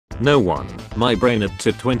No one. My brain at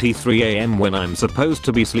 2:23 AM when I'm supposed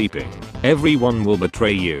to be sleeping. Everyone will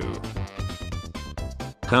betray you.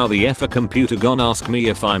 How the F a computer gonna ask me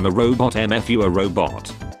if I'm a robot? MF you a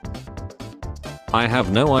robot. I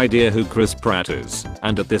have no idea who Chris Pratt is,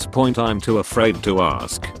 and at this point I'm too afraid to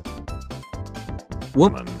ask.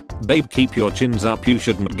 Woman. Babe, keep your chins up, you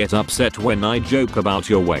shouldn't get upset when I joke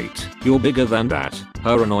about your weight. You're bigger than that.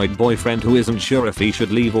 Her annoyed boyfriend who isn't sure if he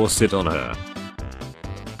should leave or sit on her.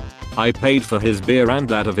 I paid for his beer and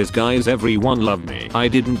that of his guys, everyone loved me. I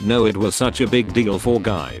didn't know it was such a big deal for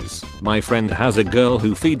guys. My friend has a girl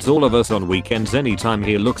who feeds all of us on weekends. Anytime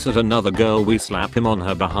he looks at another girl we slap him on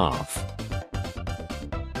her behalf.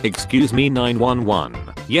 Excuse me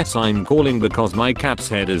 911. Yes, I'm calling because my cat's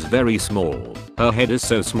head is very small. Her head is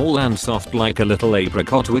so small and soft like a little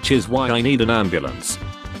apricot, which is why I need an ambulance.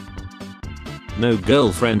 No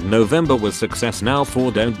girlfriend. November was success. Now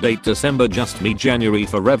for don't date December just me. January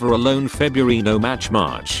forever alone. February no match.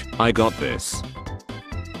 March I got this.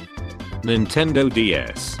 Nintendo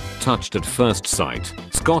DS. Touched at first sight.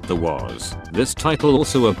 Scott the was. This title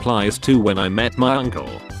also applies to when I met my uncle.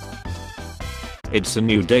 It's a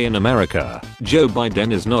new day in America. Joe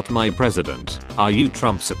Biden is not my president. Are you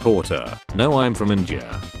Trump supporter? No, I'm from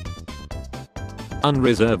India.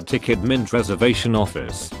 Unreserved ticket mint reservation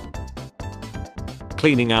office.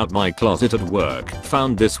 Cleaning out my closet at work.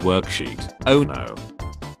 Found this worksheet. Oh no.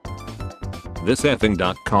 This effing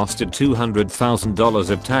duck costed $200,000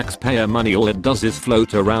 of taxpayer money. All it does is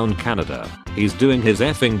float around Canada. He's doing his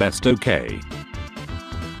effing best, okay?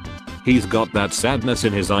 He's got that sadness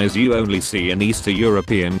in his eyes you only see in Eastern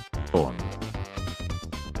European porn.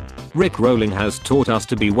 Rick Rolling has taught us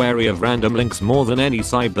to be wary of random links more than any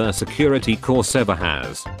cybersecurity course ever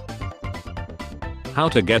has. How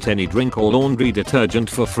to get any drink or laundry detergent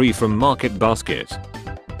for free from Market Basket.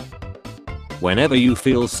 Whenever you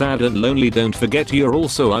feel sad and lonely, don't forget you're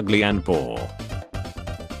also ugly and poor.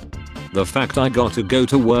 The fact I got to go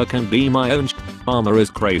to work and be my own farmer is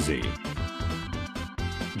crazy.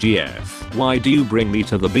 GF, why do you bring me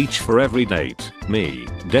to the beach for every date? Me,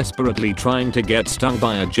 desperately trying to get stung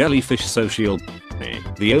by a jellyfish. Social.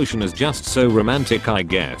 The ocean is just so romantic, I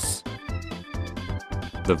guess.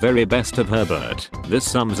 The very best of Herbert. This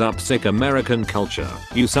sums up sick American culture.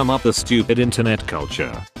 You sum up the stupid internet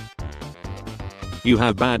culture. You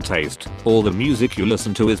have bad taste. All the music you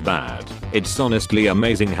listen to is bad. It's honestly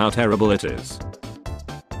amazing how terrible it is.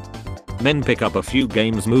 Men pick up a few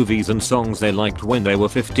games, movies and songs they liked when they were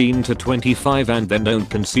 15 to 25 and then don't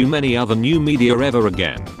consume any other new media ever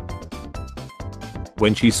again.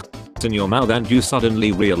 When she s***s in your mouth and you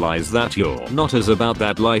suddenly realize that you're not as about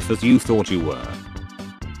that life as you thought you were.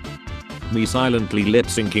 Me silently lip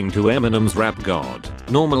syncing to Eminem's Rap God.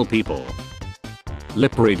 Normal people.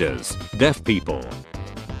 Lip readers. Deaf people.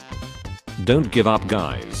 Don't give up,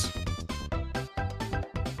 guys.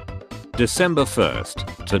 December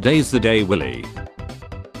 1st. Today's the day, Willie.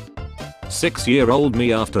 6-year-old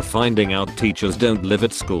me after finding out teachers don't live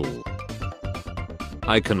at school.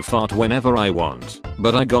 I can fart whenever I want,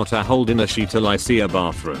 but I gotta hold in a sheet till I see a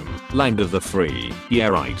bathroom. Land of the free. Yeah,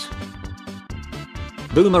 right.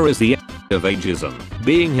 Boomer is the of ageism.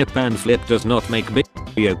 Being hip and flip does not make big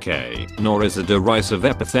okay, nor is a derisive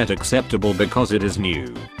epithet acceptable because it is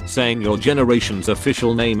new. Saying your generation's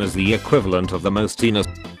official name is the equivalent of the most heinous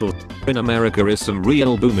in America is some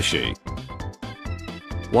real boomershit.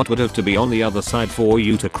 What would have to be on the other side for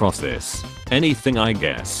you to cross this? Anything, I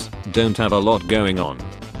guess. Don't have a lot going on.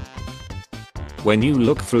 When you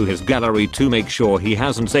look through his gallery to make sure he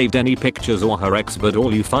hasn't saved any pictures or her ex, but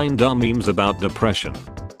all you find are memes about depression.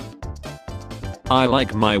 I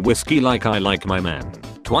like my whiskey like I like my man.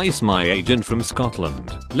 Twice my agent from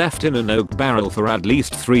Scotland. Left in an oak barrel for at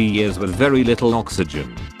least 3 years with very little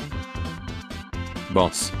oxygen.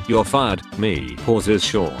 Boss, you're fired. Me. Pauses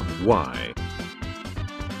Sean. Why?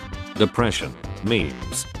 Depression.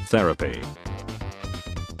 Memes. Therapy.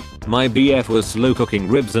 My BF was slow cooking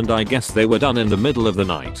ribs and I guess they were done in the middle of the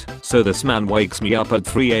night. So this man wakes me up at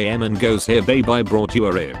 3 AM and goes, "Here babe, I brought you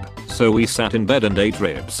a rib." So we sat in bed and ate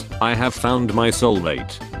ribs. I have found my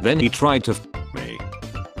soulmate. Then he tried to f me.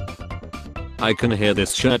 I can hear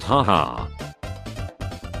this shirt, haha.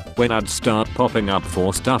 When ads start popping up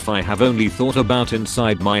for stuff I have only thought about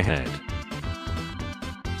inside my head.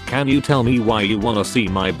 Can you tell me why you wanna see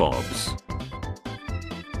my bobs?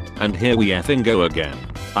 And here we effing go again.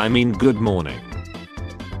 I mean, good morning.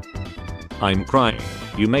 I'm crying.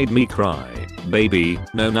 You made me cry. Baby,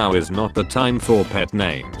 no, now is not the time for pet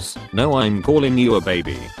names. No, I'm calling you a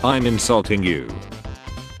baby. I'm insulting you.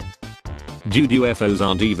 Dude, UFOs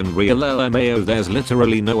aren't even real, LMAO, there's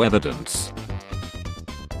literally no evidence.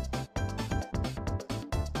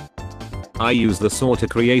 I use the saw to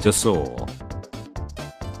create a saw.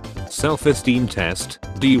 Self-esteem test.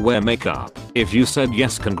 Do you wear makeup? If you said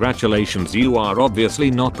yes, congratulations, you are obviously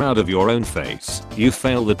not proud of your own face. You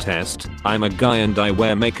fail the test. I'm a guy and I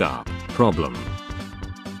wear makeup. Problem.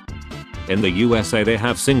 In the USA they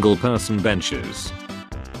have single person benches.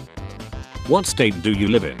 What state do you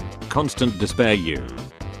live in? Constant despair you.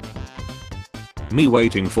 Me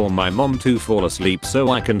waiting for my mom to fall asleep so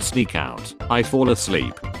I can sneak out. I fall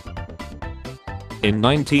asleep. In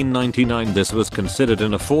 1999 this was considered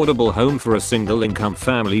an affordable home for a single income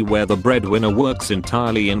family where the breadwinner works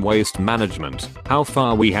entirely in waste management. How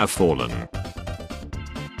far we have fallen.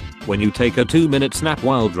 When you take a 2-minute nap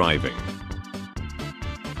while driving.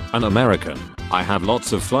 An American. I have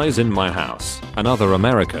lots of flies in my house. Another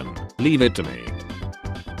American. Leave it to me.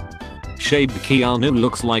 Shaved Keanu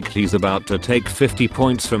looks like he's about to take 50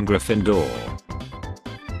 points from Gryffindor.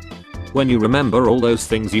 When you remember all those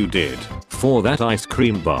things you did for that ice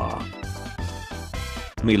cream bar.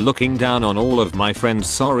 Me looking down on all of my friends'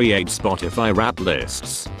 sorry 8 Spotify rap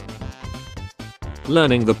lists.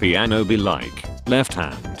 Learning the piano be like left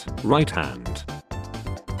hand, right hand.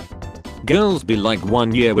 Girls be like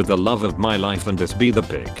 1 year with the love of my life and this be the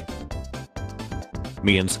pick.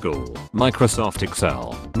 Me in school, Microsoft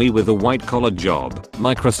Excel. Me with a white collar job,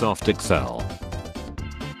 Microsoft Excel.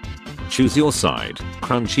 Choose your side,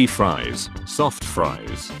 crunchy fries, soft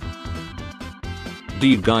fries. Do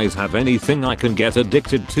you guys have anything I can get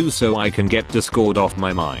addicted to so I can get Discord off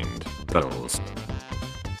my mind? Pills.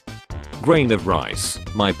 Grain of rice.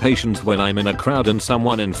 My patience when I'm in a crowd and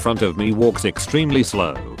someone in front of me walks extremely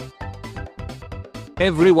slow.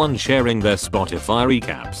 Everyone sharing their Spotify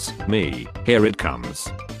recaps. Me. Here it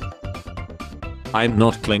comes. I'm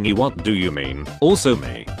not clingy, what do you mean? Also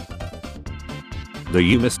me. The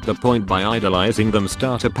you missed the point by idolizing them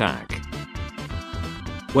starter pack.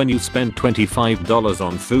 When you spend $25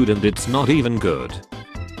 on food and it's not even good.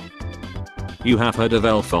 You have heard of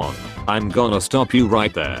Elf on. I'm gonna stop you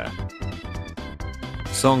right there.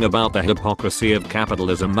 Song about the hypocrisy of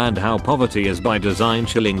capitalism and how poverty is by design,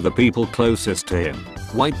 chilling the people closest to him.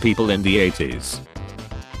 White people in the 80s.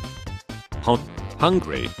 Hot,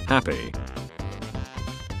 hungry, happy.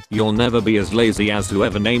 You'll never be as lazy as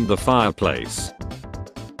whoever named the fireplace.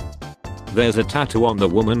 There's a tattoo on the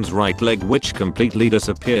woman's right leg which completely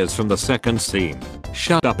disappears from the second scene.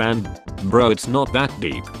 Shut up and bro, it's not that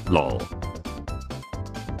deep, lol.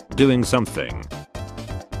 Doing something.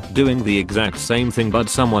 Doing the exact same thing but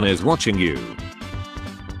someone is watching you.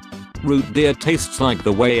 Root beer tastes like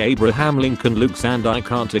the way Abraham Lincoln looks and I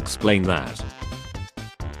can't explain that.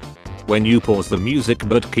 When you pause the music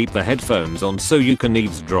but keep the headphones on so you can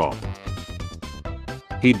eavesdrop.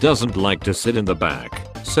 He doesn't like to sit in the back.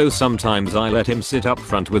 So sometimes I let him sit up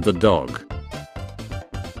front with the dog.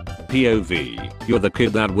 POV, you're the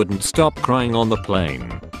kid that wouldn't stop crying on the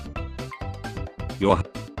plane. You're a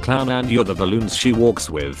clown and you're the balloons she walks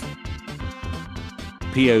with.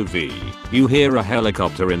 POV, you hear a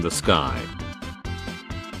helicopter in the sky.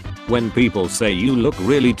 When people say you look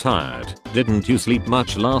really tired, didn't you sleep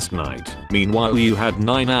much last night? Meanwhile you had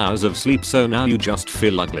 9 hours of sleep so now you just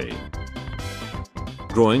feel ugly.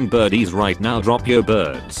 Drawing birdies right now, drop your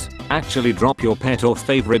birds. Actually drop your pet or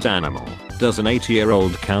favorite animal. Does an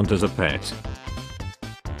 8-year-old count as a pet?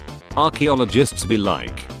 Archaeologists be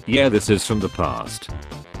like, yeah, this is from the past.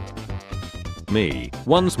 Me,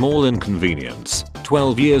 one small inconvenience,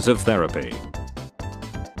 12 years of therapy.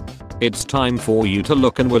 It's time for you to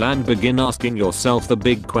look inward and begin asking yourself the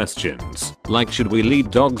big questions, like should we lead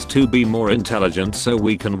dogs to be more intelligent so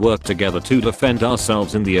we can work together to defend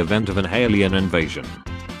ourselves in the event of an alien invasion?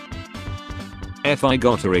 If I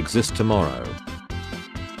gotta exist tomorrow.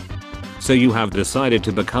 So you have decided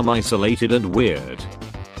to become isolated and weird.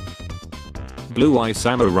 Blue Eye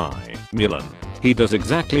Samurai, Mulan. He does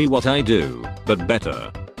exactly what I do, but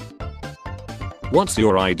better. What's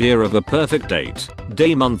your idea of a perfect date?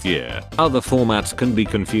 Day, month, year. Other formats can be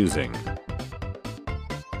confusing.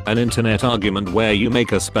 An internet argument where you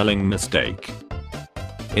make a spelling mistake.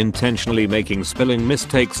 Intentionally making spelling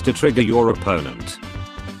mistakes to trigger your opponent.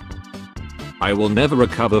 I will never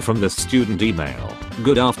recover from this student email.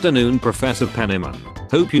 Good afternoon, Professor Penniman.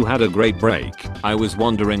 Hope you had a great break. I was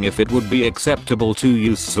wondering if it would be acceptable to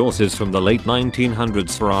use sources from the late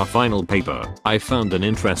 1900s for our final paper. I found an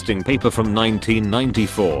interesting paper from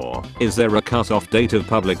 1994. Is there a cutoff date of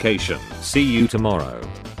publication? See you tomorrow.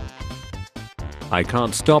 I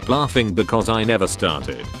can't stop laughing because I never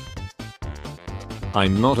started.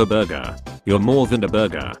 I'm not a burger. You're more than a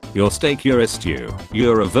burger. You're steak, you're a stew.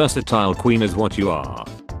 You're a versatile queen is what you are.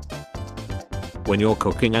 When you're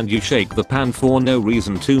cooking and you shake the pan for no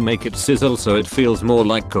reason to make it sizzle so it feels more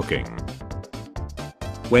like cooking.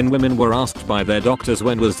 When women were asked by their doctors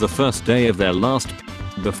when was the first day of their last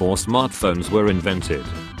before smartphones were invented.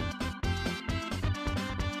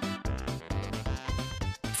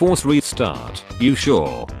 Force restart. You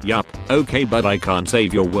sure? Yup. Okay, but I can't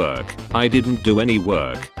save your work. I didn't do any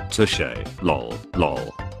work. Touche. Lol.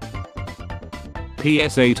 Lol.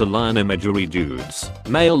 PSA to lion imagery dudes.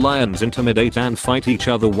 Male lions intimidate and fight each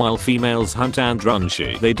other while females hunt and run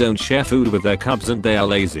shit. They don't share food with their cubs and they are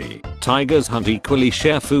lazy. Tigers hunt equally,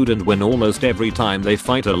 share food and win almost every time they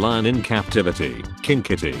fight a lion in captivity.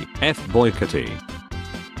 Kinkity. F-boy kitty.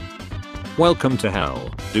 Welcome to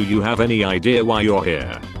hell. Do you have any idea why you're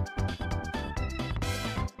here?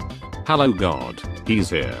 Hello God.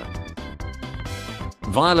 He's here.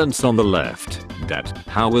 Violence on the left. Dad,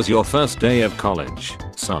 how was your first day of college?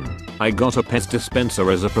 Son, I got a pest dispenser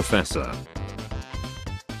as a professor.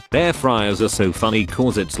 Air fryers are so funny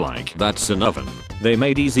cause it's like that's an oven. They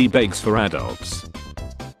made easy bakes for adults.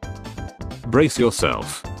 Brace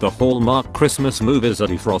yourself, the Hallmark Christmas movies are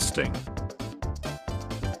defrosting.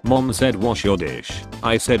 Mom said wash your dish.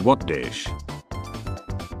 I said what dish?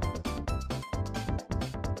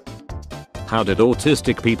 How did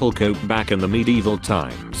autistic people cope back in the medieval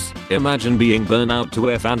times? Imagine being burnout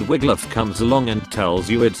to F and Wiggluff comes along and tells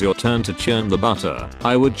you it's your turn to churn the butter.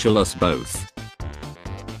 I would chill us both.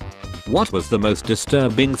 What was the most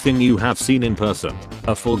disturbing thing you have seen in person?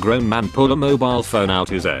 A full grown man pull a mobile phone out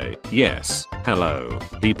his a. Yes. Hello.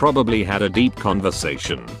 He probably had a deep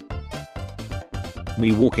conversation.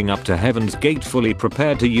 Me walking up to heaven's gate fully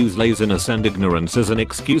prepared to use laziness and ignorance as an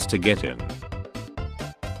excuse to get in.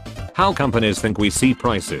 How companies think we see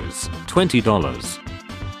prices. $20.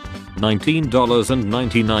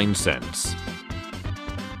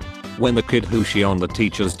 $19.99. When the kid Hushi on the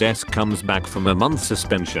teacher's desk comes back from a month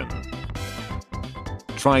suspension.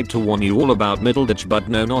 Tried to warn you all about Middleditch, but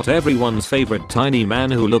no, not everyone's favorite tiny man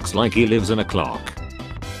who looks like he lives in a clock.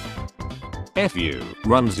 F you,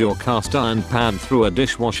 runs your cast iron pan through a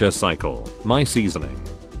dishwasher cycle. My seasoning.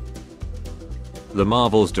 The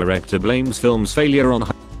Marvel's director blames film's failure on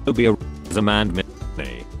Hol'Up and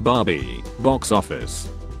Mini. Barbie, box office.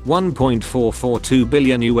 1.442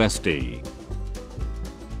 billion USD.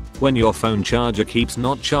 When your phone charger keeps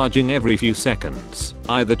not charging every few seconds,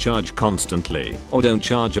 either charge constantly or don't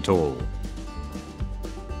charge at all.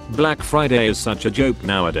 Black Friday is such a joke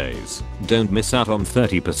nowadays. Don't miss out on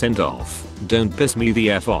 30% off. Don't piss me the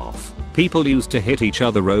F off. People used to hit each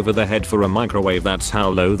other over the head for a microwave, that's how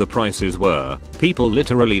low the prices were. People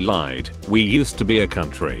literally lied. We used to be a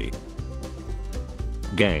country.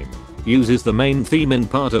 Game. Uses the main theme in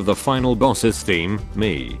part of the final boss's theme,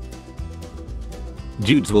 me.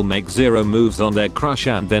 Dudes will make 0 moves on their crush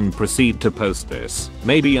and then proceed to post this.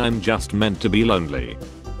 Maybe I'm just meant to be lonely.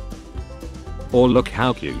 Or look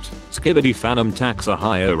how cute. Skibbity Phantom taxa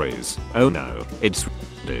hires. Oh no, it's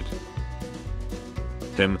did.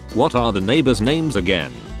 Tim, what are the neighbors' names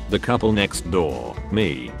again? The couple next door.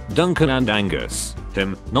 Me. Duncan and Angus.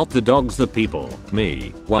 Tim, not the dogs, the people.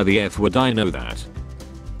 Me. Why the F would I know that?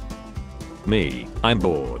 Me. I'm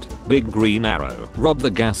bored. Big green arrow. Rob the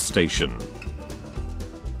gas station.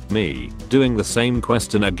 Me. Doing the same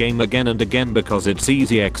quest in a game again and again because it's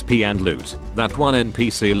easy XP and loot. That one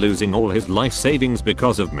NPC losing all his life savings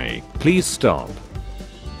because of me. Please stop.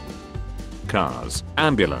 Cars.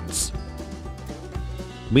 Ambulance.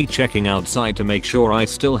 Me checking outside to make sure I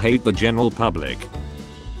still hate the general public.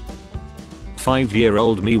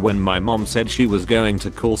 5-year-old me when my mom said she was going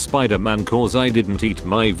to call Spider-Man cause I didn't eat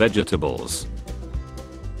my vegetables.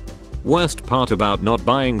 Worst part about not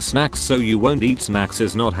buying snacks so you won't eat snacks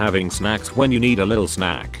is not having snacks when you need a little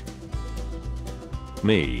snack.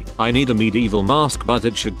 Me. I need a medieval mask but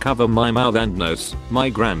it should cover my mouth and nose. My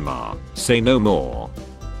grandma. Say no more.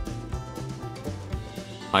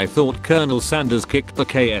 I thought Colonel Sanders kicked the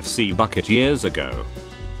KFC bucket years ago.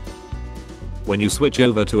 When you switch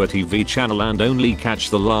over to a TV channel and only catch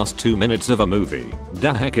the last 2 minutes of a movie,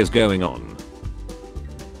 the heck is going on?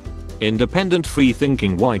 Independent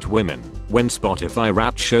free-thinking white women, when Spotify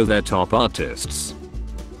Wrapped show their top artists.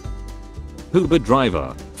 Uber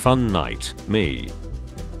driver, fun night, me.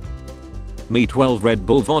 Me 12 Red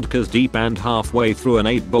Bull vodkas deep and halfway through an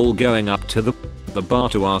 8-ball going up to the bar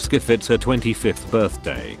to ask if it's her 25th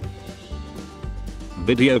birthday.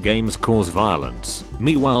 Video games cause violence,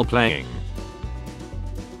 me while playing.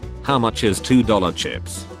 How much is $2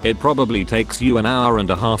 chips? It probably takes you an hour and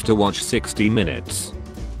a half to watch 60 minutes.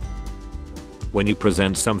 When you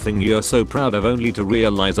present something you're so proud of only to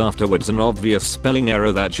realize afterwards an obvious spelling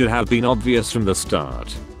error that should have been obvious from the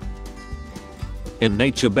start. In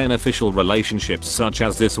nature, beneficial relationships such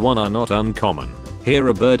as this one are not uncommon. Here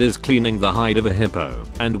a bird is cleaning the hide of a hippo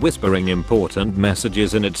and whispering important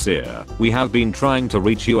messages in its ear. We have been trying to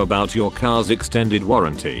reach you about your car's extended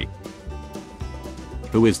warranty.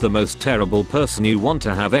 Who is the most terrible person you want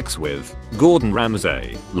to have sex with? Gordon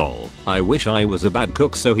Ramsay. Lol. I wish I was a bad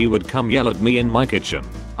cook so he would come yell at me in my kitchen.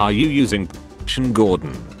 Are you using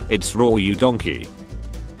Gordon? It's raw, you donkey.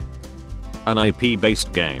 An IP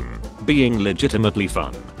based game. Being legitimately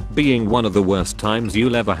fun. Being one of the worst times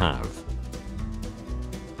you'll ever have.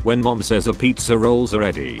 When mom says a pizza roll's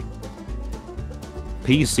ready.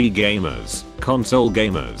 PC gamers, console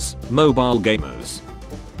gamers, mobile gamers.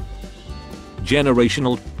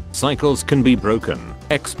 Generational cycles can be broken.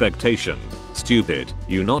 Expectation. Stupid.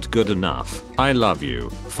 You not good enough. I love you.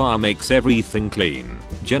 Fire makes everything clean.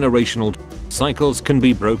 Generational cycles can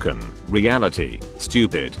be broken. Reality.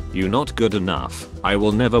 Stupid. You not good enough. I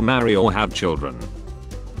will never marry or have children.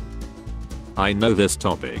 I know this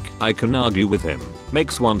topic. I can argue with him.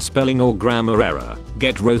 Makes one spelling or grammar error.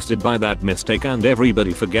 Get roasted by that mistake and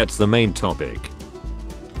everybody forgets the main topic.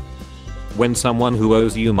 When someone who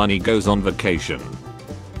owes you money goes on vacation.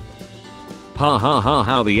 Ha ha ha,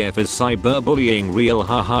 how the F is cyberbullying real,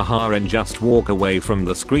 ha ha ha, and just walk away from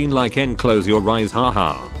the screen like and close your eyes, ha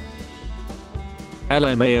ha.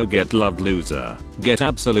 LMAO, get loved loser. Get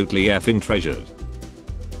absolutely effing treasured.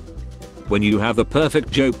 When you have the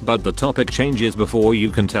perfect joke but the topic changes before you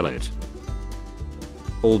can tell it.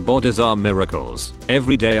 All bodies are miracles.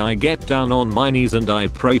 Every day I get down on my knees and I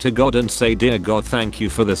pray to God and say, dear God, thank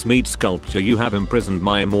you for this meat sculpture you have imprisoned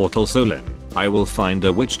my immortal soul in. I will find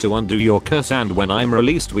a witch to undo your curse, and when I'm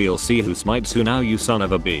released we'll see who smites who now, you son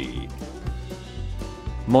of a bee.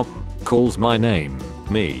 Mom calls my name.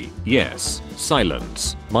 Me. Yes.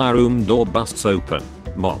 Silence. My room door busts open.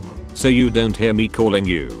 Mom. So you don't hear me calling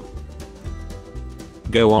you.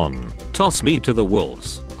 Go on. Toss me to the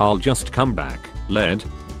wolves. I'll just come back. Led.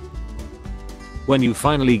 When you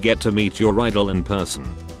finally get to meet your idol in person.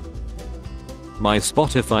 My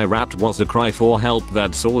Spotify Wrapped was a cry for help,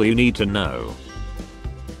 that's all you need to know.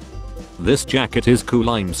 This jacket is cool,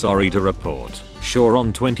 I'm sorry to report. Sure,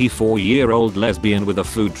 on 24-year-old lesbian with a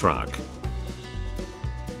food truck.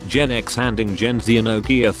 Gen X handing Gen Z a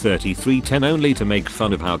Nokia 3310 only to make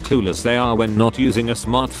fun of how clueless they are when not using a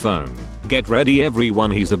smartphone. Get ready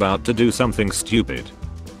everyone, he's about to do something stupid.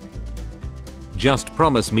 Just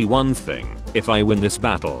promise me one thing. If I win this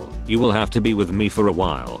battle, you will have to be with me for a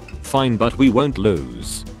while. Fine, but we won't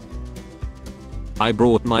lose. I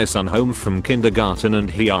brought my son home from kindergarten and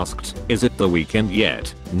he asked, is it the weekend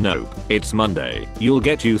yet? Nope, it's Monday. You'll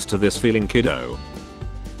get used to this feeling, kiddo.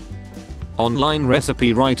 Online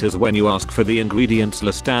recipe writers, when you ask for the ingredients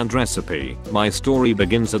list and recipe, my story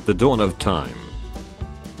begins at the dawn of time.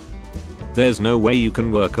 There's no way you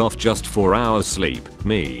can work off just 4 hours sleep.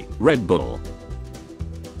 Me. Red Bull.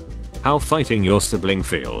 How fighting your sibling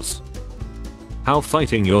feels. How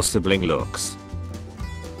fighting your sibling looks.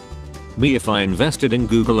 Me if I invested in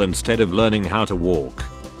Google instead of learning how to walk.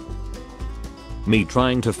 Me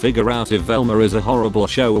trying to figure out if Velma is a horrible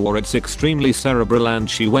show or it's extremely cerebral and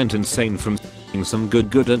she went insane from seeing some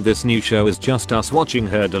good and this new show is just us watching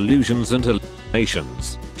her delusions and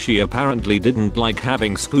hallucinations. She apparently didn't like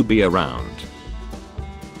having Scooby around.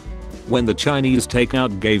 When the Chinese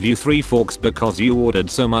takeout gave you 3 forks because you ordered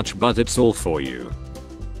so much but it's all for you.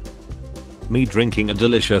 Me drinking a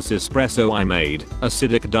delicious espresso I made,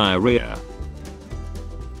 acidic diarrhea.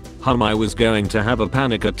 I was going to have a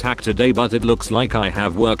panic attack today but it looks like I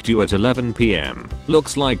have work due at 11 PM.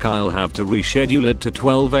 Looks like I'll have to reschedule it to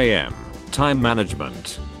 12 AM. Time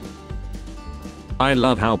management. I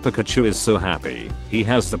love how Pikachu is so happy. He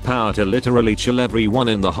has the power to literally chill everyone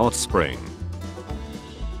in the hot spring.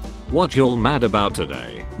 What y'all mad about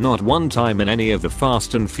today? Not one time in any of the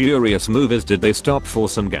Fast and Furious movies did they stop for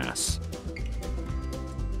some gas.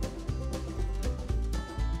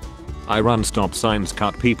 I run stop signs,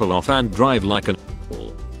 cut people off and drive like an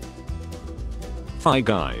a**hole. Fi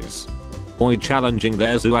Guys. Boy challenging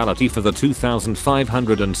their zoology for the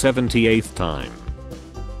 2578th time.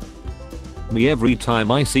 Me every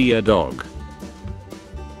time I see a dog.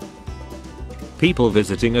 People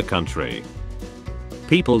visiting a country.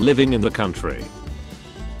 People living in the country.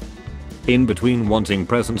 In between wanting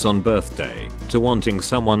presents on birthday to wanting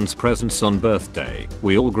someone's presents on birthday,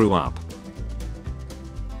 we all grew up.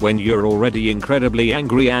 When you're already incredibly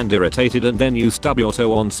angry and irritated and then you stub your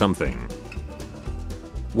toe on something.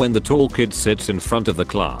 When the tall kid sits in front of the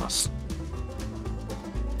class.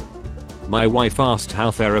 My wife asked how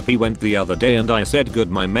therapy went the other day and I said good,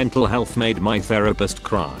 my mental health made my therapist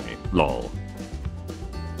cry, lol.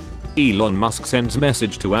 Elon Musk sends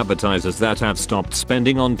message to advertisers that have stopped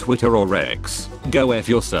spending on Twitter or X. Go F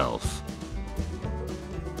yourself.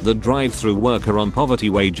 The drive-through worker on poverty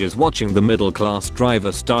wages watching the middle class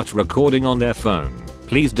driver start recording on their phone.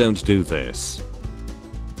 Please don't do this.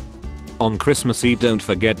 On Christmas Eve, don't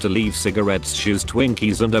forget to leave cigarettes, shoes,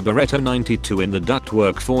 Twinkies and a Beretta 92 in the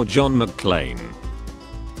ductwork for John McClane.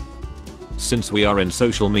 Since we are in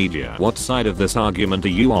social media, what side of this argument are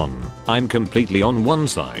you on? I'm completely on one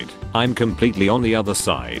side. I'm completely on the other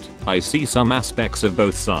side. I see some aspects of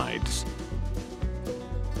both sides.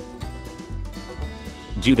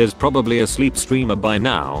 Dude is probably a sleep streamer by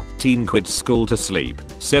now. Teen quits school to sleep.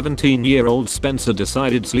 17-year-old Spencer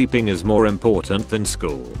decided sleeping is more important than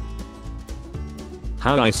school.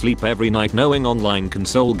 How I sleep every night knowing online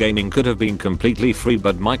console gaming could have been completely free,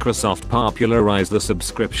 but Microsoft popularized the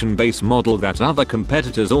subscription-based model that other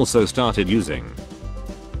competitors also started using.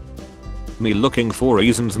 Me looking for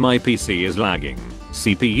reasons my PC is lagging.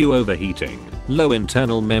 CPU overheating. Low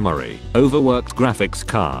internal memory. Overworked graphics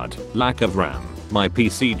card. Lack of RAM. My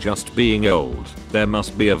PC just being old. There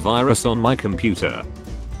must be a virus on my computer.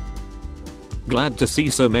 Glad to see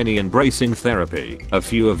so many embracing therapy. A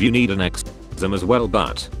few of you need an exam as well,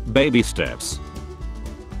 but baby steps.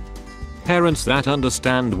 Parents that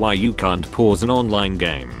understand why you can't pause an online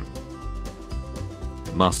game.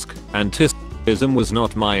 Musk. Anticism was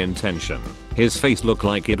not my intention. His face looked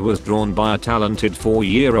like it was drawn by a talented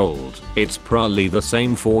 4-year-old. It's probably the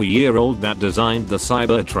same 4-year-old that designed the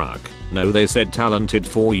Cybertruck. No, they said talented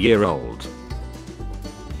 4-year-old.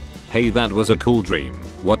 Hey, that was a cool dream.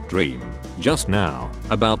 What dream? Just now,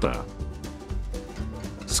 about the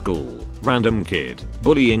school. Random kid.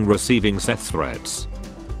 Bullying receiving death threats.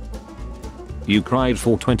 You cried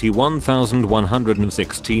for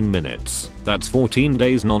 21,116 minutes. That's 14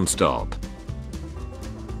 days non-stop.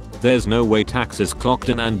 There's no way taxes clocked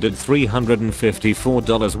in and did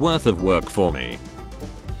 $354 worth of work for me.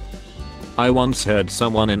 I once heard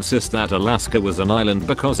someone insist that Alaska was an island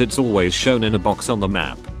because it's always shown in a box on the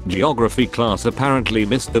map. Geography class apparently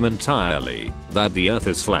missed them entirely. That the earth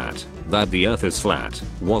is flat. That the earth is flat.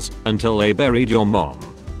 Was until they buried your mom.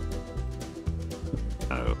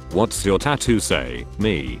 Oh, what's your tattoo say?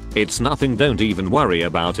 Me. It's nothing, don't even worry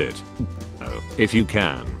about it. Oh, if you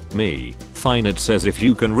can. Me. Fine, it says if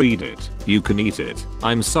you can read it, you can eat it.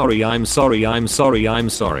 I'm sorry, I'm sorry, I'm sorry, I'm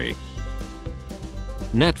sorry.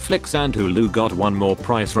 Netflix and Hulu got one more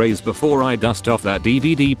price raise before I dust off that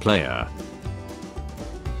DVD player.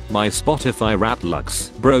 My Spotify Wrapped Lux.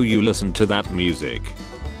 Bro, you listen to that music.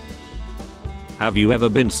 Have you ever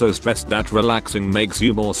been so stressed that relaxing makes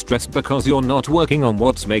you more stressed because you're not working on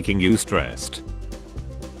what's making you stressed?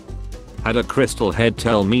 Had a crystal head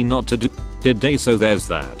tell me not to do today, so there's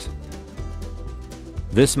that.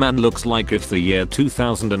 This man looks like if the year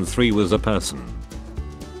 2003 was a person.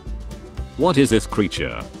 What is this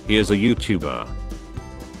creature? He is a YouTuber.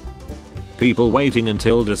 People waiting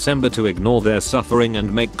until December to ignore their suffering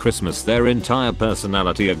and make Christmas their entire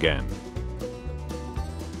personality again.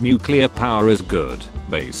 Nuclear power is good.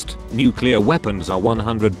 Based. Nuclear weapons are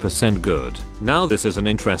 100% good. Now this is an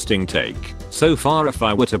interesting take. So far, if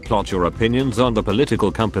I were to plot your opinions on the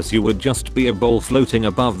political compass, you would just be a ball floating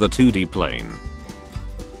above the 2D plane.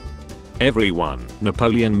 Everyone.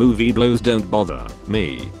 Napoleon movie blows, don't bother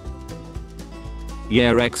me.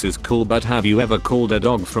 Yeah, X is cool, but have you ever called a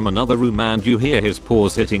dog from another room and you hear his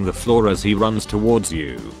paws hitting the floor as he runs towards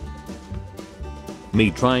you? Me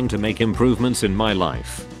trying to make improvements in my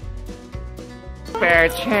life. Spare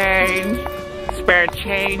change,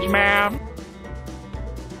 ma'am.